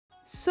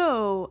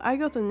So, I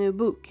got a new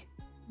book,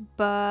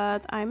 but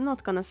I'm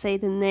not gonna say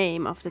the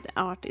name of the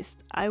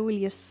artist, I will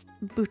just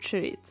butcher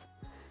it.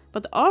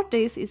 But the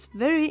artist is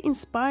very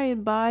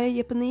inspired by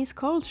Japanese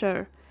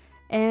culture,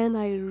 and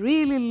I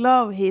really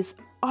love his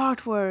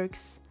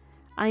artworks.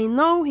 I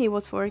know he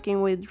was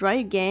working with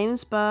Riot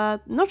Games, but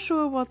not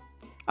sure what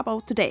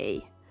about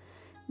today.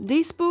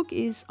 This book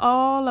is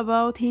all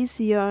about his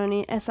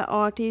journey as an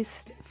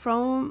artist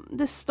from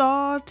the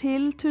start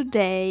till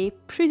today,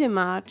 pretty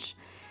much,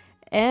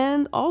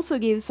 and also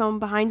gives some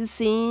behind the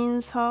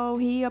scenes how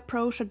he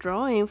approached a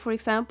drawing, for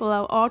example,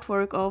 our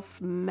artwork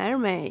of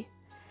Mermaid.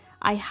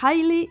 I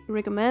highly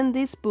recommend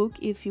this book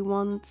if you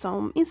want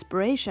some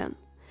inspiration.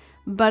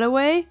 By the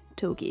way,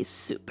 Toki is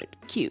super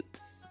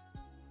cute.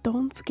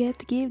 Don't forget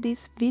to give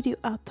this video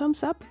a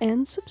thumbs up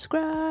and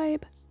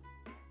subscribe.